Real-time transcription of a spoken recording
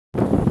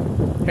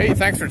Hey,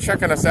 thanks for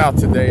checking us out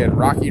today at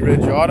Rocky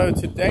Ridge Auto.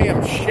 Today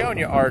I'm showing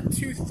you our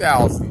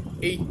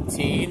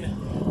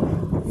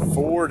 2018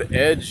 Ford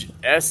Edge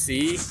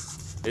SE.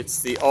 It's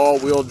the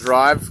all-wheel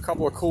drive. A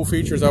couple of cool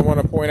features I want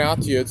to point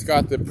out to you. It's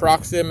got the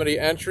proximity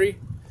entry.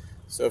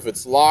 So if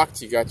it's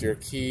locked, you got your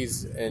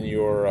keys in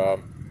your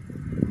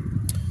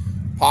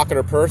pocket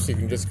or purse. You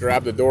can just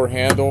grab the door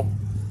handle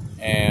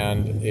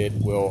and it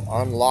will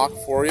unlock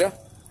for you.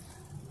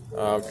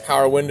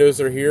 Power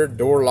windows are here,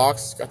 door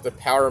locks, got the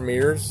power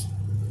mirrors.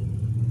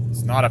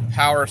 It's not a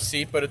power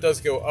seat, but it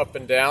does go up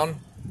and down,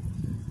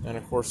 and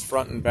of course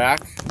front and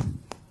back.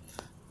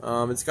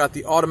 It's got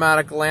the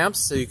automatic lamps,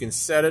 so you can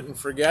set it and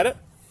forget it.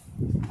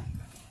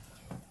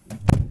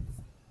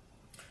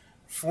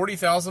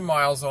 40,000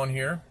 miles on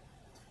here.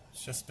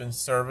 It's just been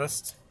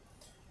serviced.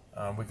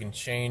 We can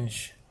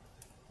change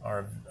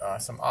our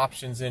some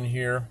options in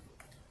here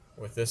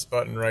with this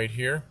button right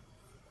here.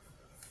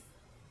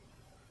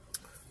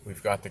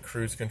 We've got the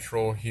cruise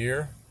control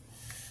here,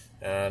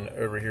 and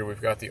over here we've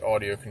got the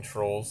audio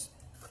controls,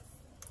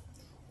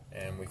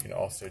 and we can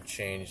also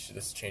change,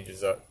 this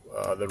changes up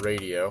the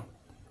radio.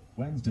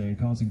 Wednesday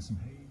causing some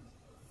haze.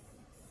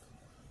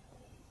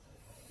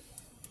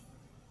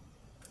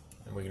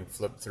 And we can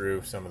flip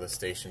through some of the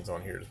stations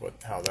on here, is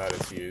how that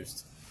is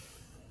used.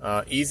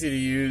 Easy to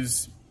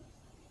use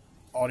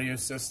audio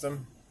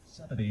system.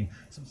 70,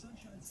 some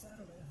sunshine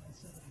Saturday, high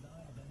 79,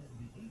 and then in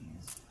the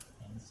 80s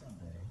on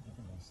Sunday with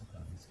a mostly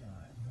cloudy sky.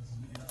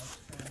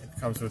 It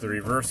comes with a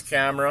reverse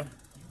camera,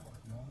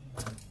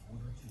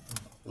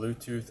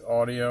 Bluetooth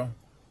audio.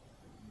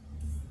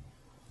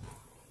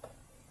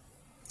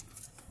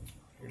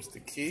 Here's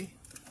the key.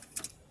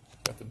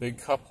 Got the big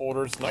cup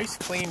holders. Nice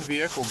clean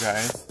vehicle,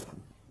 guys.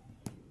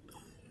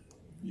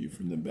 View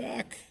from the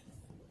back.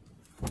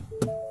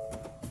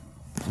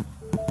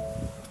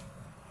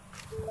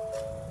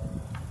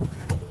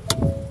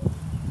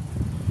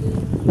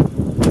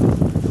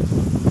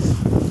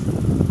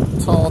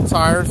 Tall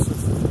tires with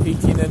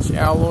 18-inch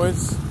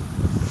alloys.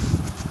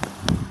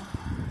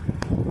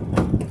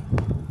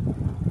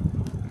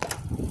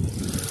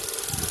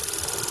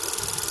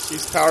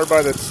 She's powered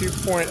by the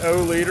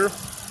 2.0 liter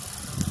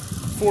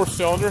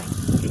 4-cylinder.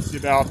 It's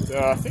about,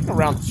 I think,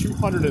 around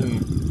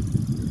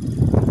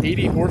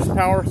 280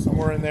 horsepower,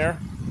 somewhere in there.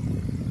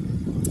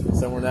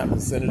 Somewhere in that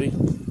vicinity.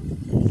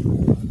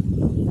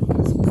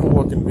 It's a cool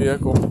looking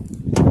vehicle.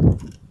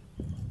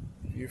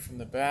 View from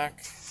the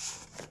back.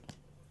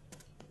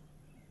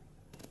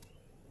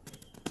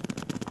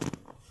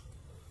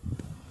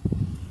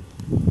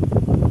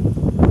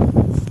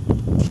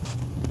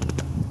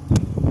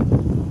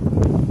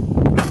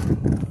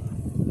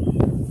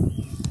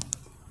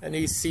 And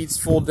these seats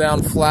fold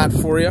down flat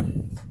for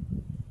you.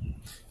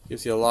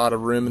 Gives you a lot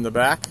of room in the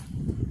back.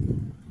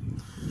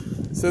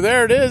 So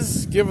there it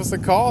is. Give us a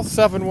call,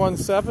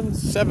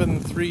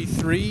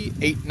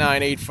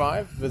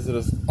 717-733-8985. Visit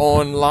us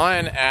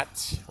online at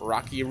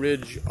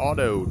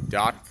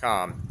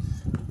RockyRidgeAuto.com.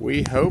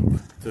 We hope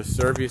to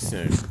serve you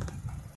soon.